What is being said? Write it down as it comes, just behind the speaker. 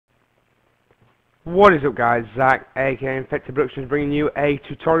What is up guys, Zach aka Infected Productions bringing you a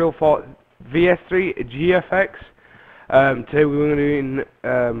tutorial for VS3 GFX. Today we're going to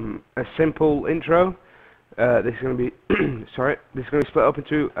do a simple intro. This is going to be this is going to be split up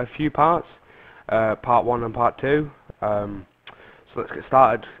into a few parts, part 1 and part 2. So let's get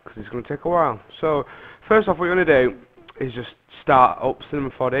started because it's going to take a while. So first off, what we're going to do is just start up Cinema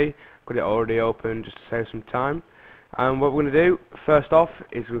 4D. Got it already open just to save some time. And what we're going to do first off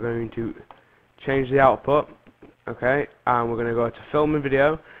is we're going to change the output, okay, and we're going to go to film and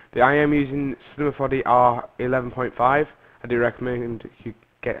video. I am using Cinema 4D R11.5. I do recommend you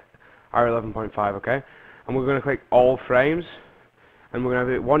get R11.5, okay, and we're going to click all frames, and we're going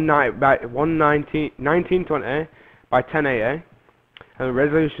to have it 1920 by 1080, and the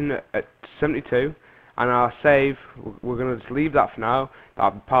resolution at 72, and our save, we're going to just leave that for now,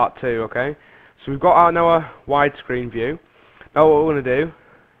 that'll be part 2, okay. So we've got our widescreen view. Now what we're going to do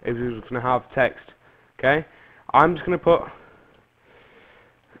is we're just going to have text, okay. I'm just going to put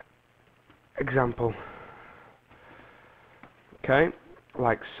example, okay,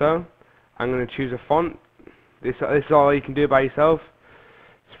 like so. I'm going to choose a font. This is all you can do by yourself.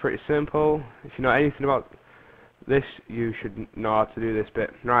 It's pretty simple. If you know anything about this, you should know how to do this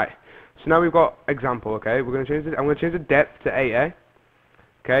bit. Right. So now we've got example, okay. We're going to change it. I'm going to change the depth to 80.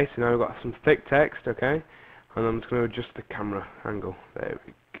 Okay. So now we've got some thick text, okay. And I'm just going to adjust the camera angle. There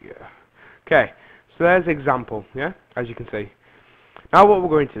we go. Okay, so there's the example, yeah, as you can see. Now what we're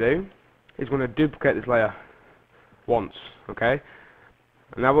going to do is we're going to duplicate this layer once, okay.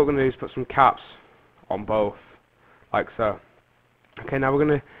 And now what we're going to do is put some caps on both, like so. Okay, now we're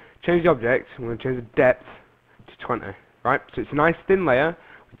going to change the object. We're going to change the depth to 20, right? So it's a nice thin layer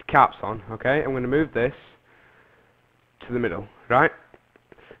with caps on, okay. I'm going to move this to the middle, right?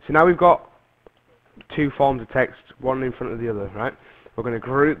 So now we've got two forms of text, one in front of the other, right? We're going to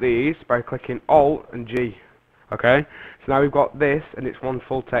group these by clicking Alt and G, okay? So now we've got this, and it's one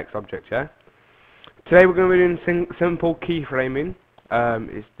full text object, yeah? Today we're going to be doing simple keyframing.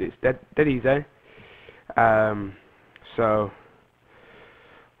 It's dead easy. All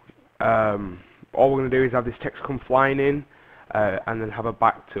we're going to do is have this text come flying in, and then have a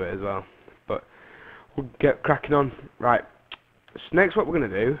back to it as well. But we'll get cracking on. Right, so next what we're going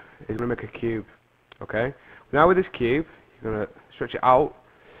to do is we're going to make a cube. Okay, now with this cube, you're going to stretch it out,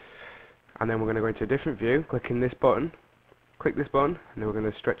 and then we're going to go into a different view, clicking this button, click this button, and then we're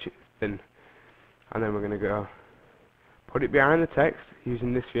going to stretch it thin, and then we're going to go put it behind the text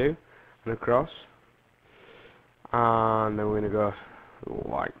using this view, and across, and then we're going to go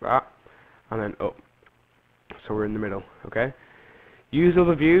like that, and then up, so we're in the middle, okay. Use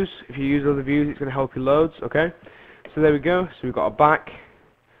other views. If you use other views, it's going to help you loads, okay. So there we go, so we've got a back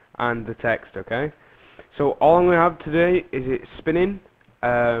and the text, okay. So all I'm going to have today is it spinning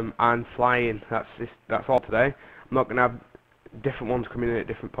and flying. That's all today. I'm not going to have different ones coming in at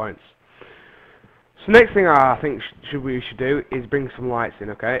different points. So next thing I think we should do is bring some lights in,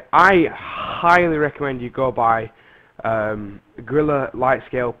 okay. I highly recommend you go buy Gorilla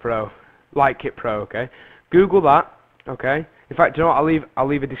Lightscale Pro, Lightkit Pro, okay. Google that, okay. In fact, you know what? I'll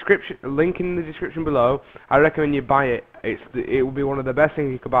leave a link in the description below. I recommend you buy it. It will be one of the best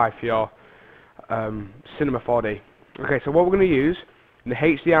things you could buy for your Cinema 4D. Okay, so what we're going to use in the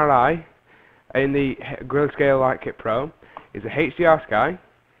HDRI in the Gorilla Scale Lightkit Pro is the HDR Sky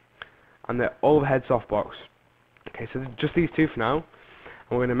and the overhead softbox. Okay, so just these two for now. And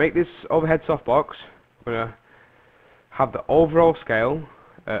we're going to make this overhead softbox. We're going to have the overall scale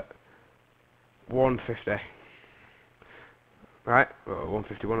at 150. Right,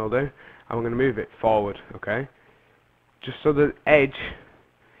 151 will do. And we're going to move it forward, okay? Just so the edge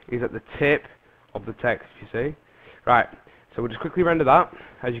is at the tip of the text, you see. Right, so we'll just quickly render that.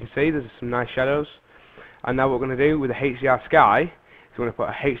 As you can see, there's some nice shadows. And now what we're going to do with the HDR Sky is we're going to put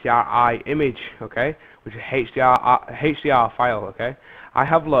a HDRI image, okay, which is a HDR file, okay. I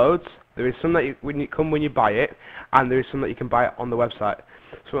have loads. There is some that when you buy it, and there is some that you can buy it on the website.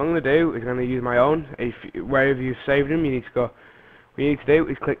 So what I'm going to do is I'm going to use my own. Wherever you've saved them, you need to go. What you need to do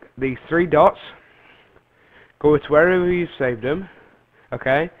is click these three dots, go to wherever you've saved them,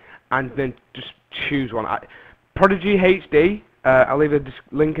 okay, and then just choose one. Prodigy HD, I'll leave a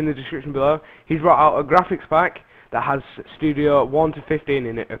link in the description below. He's brought out a graphics pack that has Studio 1 to 15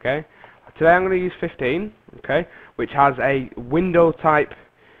 in it, okay. Today I'm going to use 15, okay, which has a window type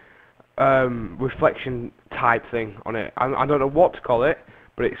reflection type thing on it. I don't know what to call it,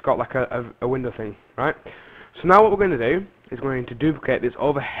 but it's got like a window thing, right? So now what we're going to do is we're going to duplicate this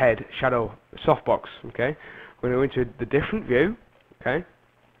overhead shadow softbox, okay? We're going to go into the different view, okay?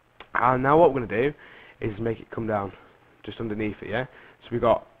 And now what we're going to do is make it come down just underneath it, yeah? So we've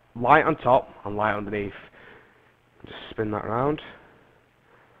got light on top and light underneath. Just spin that around,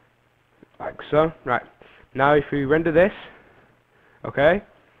 like so. Right, now if we render this, okay,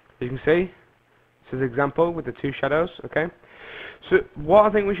 you can see, this is an example with the two shadows, okay. So what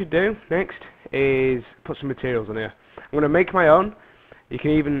I think we should do next is put some materials on here. I'm going to make my own. You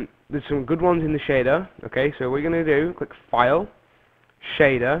can even, there's some good ones in the shader, okay, so what you're going to do, click File,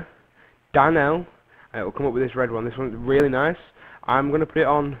 Shader, Danel, and it will come up with this red one. This one's really nice. I'm going to put it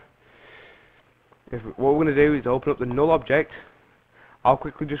on, what we're going to do is open up the null object. I'll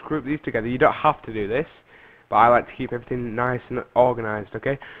quickly just group these together. You don't have to do this, but I like to keep everything nice and organized,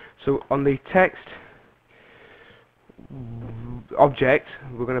 okay. So on the text object,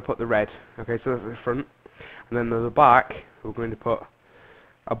 we're going to put the red, okay, so that's the front, and then on the back, we're going to put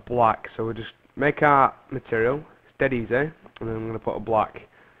a black. So we'll just make our material, it's dead easy, and then I'm going to put a black,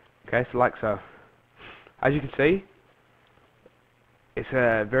 okay, so like so. As you can see, it's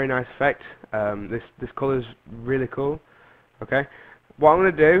a very nice effect. This colour is really cool, okay. What I'm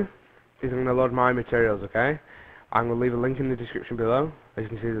going to do is I'm going to load my materials, okay. I'm going to leave a link in the description below. As you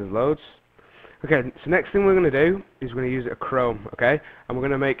can see, there's loads. Okay, so next thing we're going to do is we're going to use a chrome, okay, and we're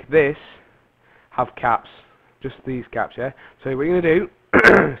going to make this have caps, just these caps, yeah. So what you're going to do,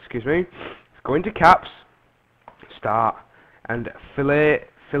 excuse me, is go into caps, start, and fillet,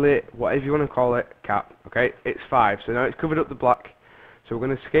 whatever you want to call it, cap, okay. It's 5, so now it's covered up the black, so we're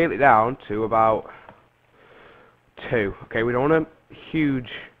going to scale it down to about 2, okay. We don't want a huge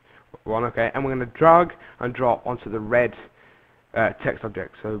one, okay, and we're going to drag and drop onto the red text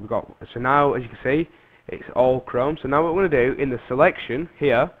object. So we've got, so now as you can see, it's all chrome. So now what we're going to do in the selection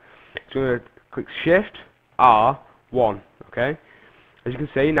here, so we're going to click Shift R1, okay. As you can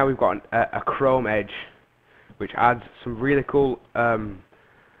see, now we've got a chrome edge, which adds some really cool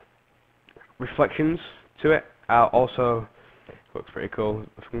reflections to it. Also looks pretty cool,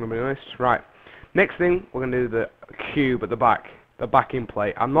 if I'm going to be honest. Right, next thing we're going to do the cube at the back, the backing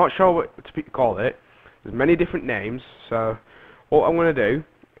plate. I'm not sure what to call it. There's many different names. So what I'm going to do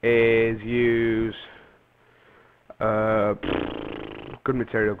is use good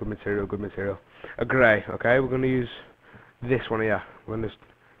material, a grey, okay. We're going to use this one here. We're going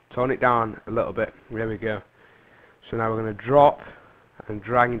to tone it down a little bit. There we go. So now we're going to drop and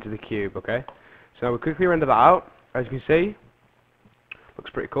drag into the cube, okay. So now we'll quickly render that out. As you can see, looks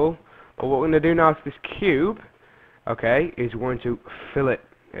pretty cool. But what we're going to do now to this cube, okay, is we're going to fillet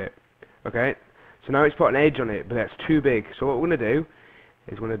it, okay. So now it's put an edge on it, but that's too big. So what we're going to do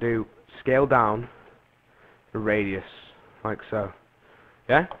is we're going to do scale down the radius, like so,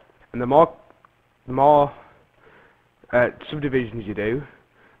 yeah. And the more subdivisions you do,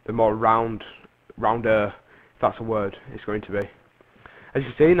 the more rounder, if that's a word, it's going to be. As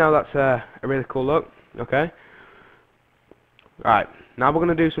you see, now that's a really cool look, okay. Right, now we're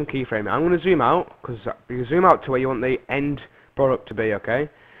going to do some keyframing. I'm going to zoom out, because you zoom out to where you want the end product to be, okay.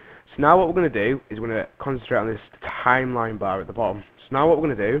 So now what we're going to do is we're going to concentrate on this timeline bar at the bottom. So now what we're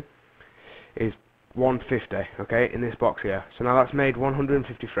going to do is 150, okay, in this box here. So now that's made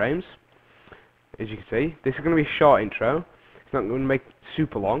 150 frames, as you can see. This is going to be a short intro. It's not going to make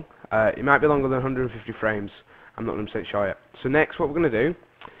super long. It might be longer than 150 frames. I'm not 100% sure yet. So next what we're going to do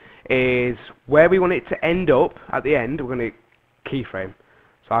is where we want it to end up at the end, we're going to keyframe.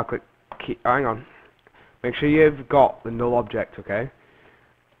 So I'll click hang on. Make sure you've got the null object, okay?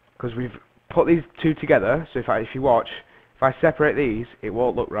 Because we've put these two together, so if you watch, if I separate these, it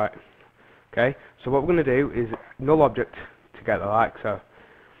won't look right. Okay, so what we're going to do is null object together, like so.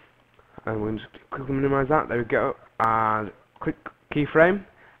 And we'll just quickly minimize that, there we go, and click keyframe,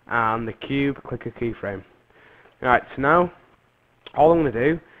 and the cube, click a keyframe. Alright, so now, all I'm going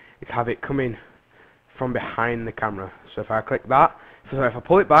to do is have it coming from behind the camera. So if I click that, so if I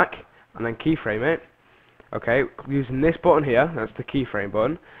pull it back, and then keyframe it, okay, using this button here, that's the keyframe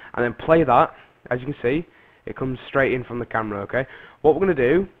button, and then play that, as you can see, it comes straight in from the camera, okay. What we're going to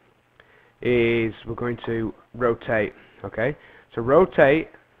do is we're going to rotate, okay. So rotate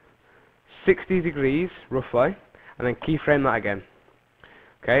 60 degrees, roughly, and then keyframe that again.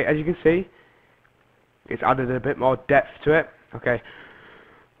 Okay, as you can see, it's added a bit more depth to it, okay.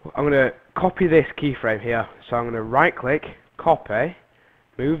 I'm going to copy this keyframe here, so I'm going to right click, copy,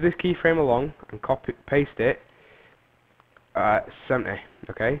 move this keyframe along, and paste it 70,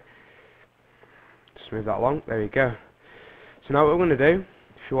 okay. Just move that along, there you go. So now what we're going to do,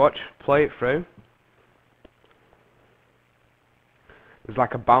 if you watch, play it through, there's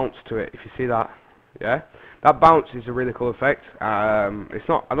like a bounce to it, if you see that, yeah. That bounce is a really cool effect. It's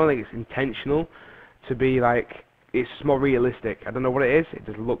not, I don't think it's intentional to be like, it's more realistic. I don't know what it is, it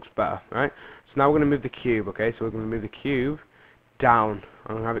just looks better, right? So now we're going to move the cube, okay, so we're going to move the cube down.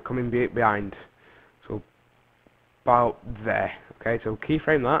 I'm going to have it coming behind. So about there. Okay, so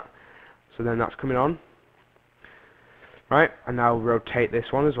keyframe that. So then that's coming on. Right, and now rotate this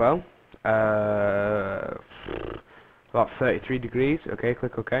one as well. About 33 degrees. Okay,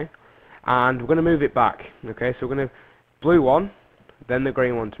 click OK. And we're going to move it back. Okay, so we're going to blue one, then the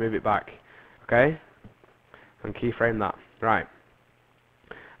green one to move it back. Okay, and keyframe that. Right.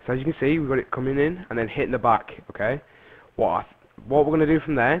 So as you can see, we've got it coming in and then hitting the back. Okay. What we're going to do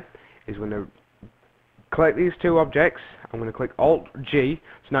from there is we're going to click these two objects. I'm going to click Alt G.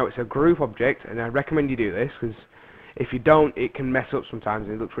 So now it's a group object, and I recommend you do this because if you don't, it can mess up sometimes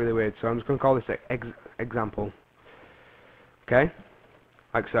and it looks really weird. So I'm just going to call this example. Okay,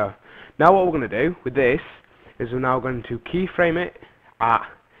 like so. Now what we're going to do with this is we're now going to keyframe it at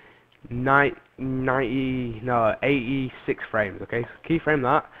 86 frames. Okay, so keyframe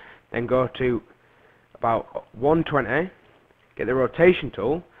that, then go to about 120, get the rotation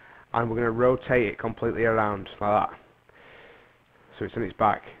tool, and we're going to rotate it completely around like that. So it's on its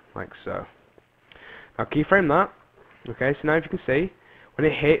back, like so. Now keyframe that. Okay, so now if you can see, when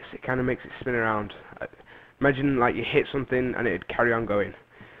it hits, it kind of makes it spin around. Imagine like you hit something and it'd carry on going.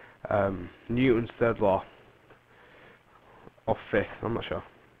 Newton's third law. Or fifth, I'm not sure.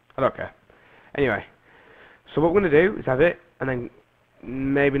 I don't care. Anyway, so what we're going to do is have it, and then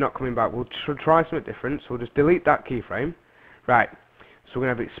maybe not coming back. We'll try something different, so we'll just delete that keyframe. Right, so we're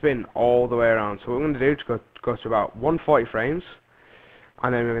going to have it spin all the way around. So what we're going to do is go to about 140 frames,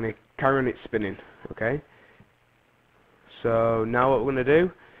 and then we're going to carry on it spinning, okay? So now what we're going to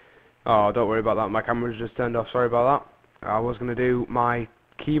do, oh, don't worry about that, my camera's just turned off, sorry about that. I was going to do my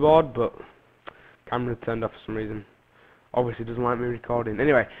keyboard, but camera turned off for some reason. Obviously doesn't like me recording.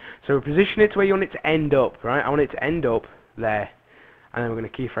 Anyway, so position it to where you want it to end up, right? I want it to end up there. And then we're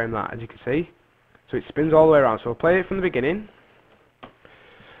going to keyframe that, as you can see. So it spins all the way around. So we'll play it from the beginning.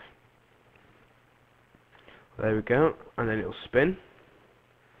 There we go. And then it'll spin.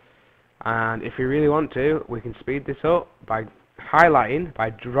 And if we really want to, we can speed this up by highlighting,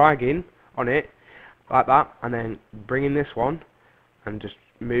 by dragging on it, like that. And then bringing this one and just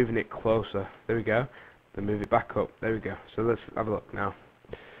moving it closer. There we go. Then move it back up. There we go. So let's have a look now.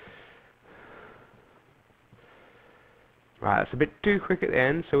 Right, that's a bit too quick at the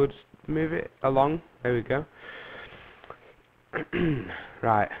end, so we'll just move it along. There we go.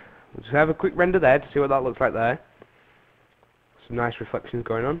 Right, we'll just have a quick render there to see what that looks like there. Some nice reflections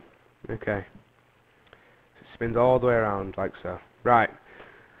going on. Okay. So it spins all the way around, like so. Right,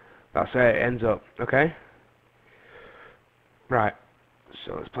 that's where it ends up, okay? Right,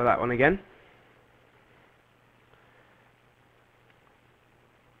 so let's play that one again.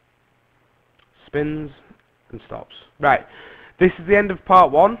 Spins and stops. Right, this is the end of part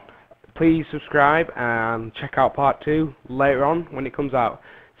 1. Please subscribe and check out part 2 later on when it comes out.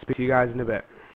 Speak to you guys in a bit.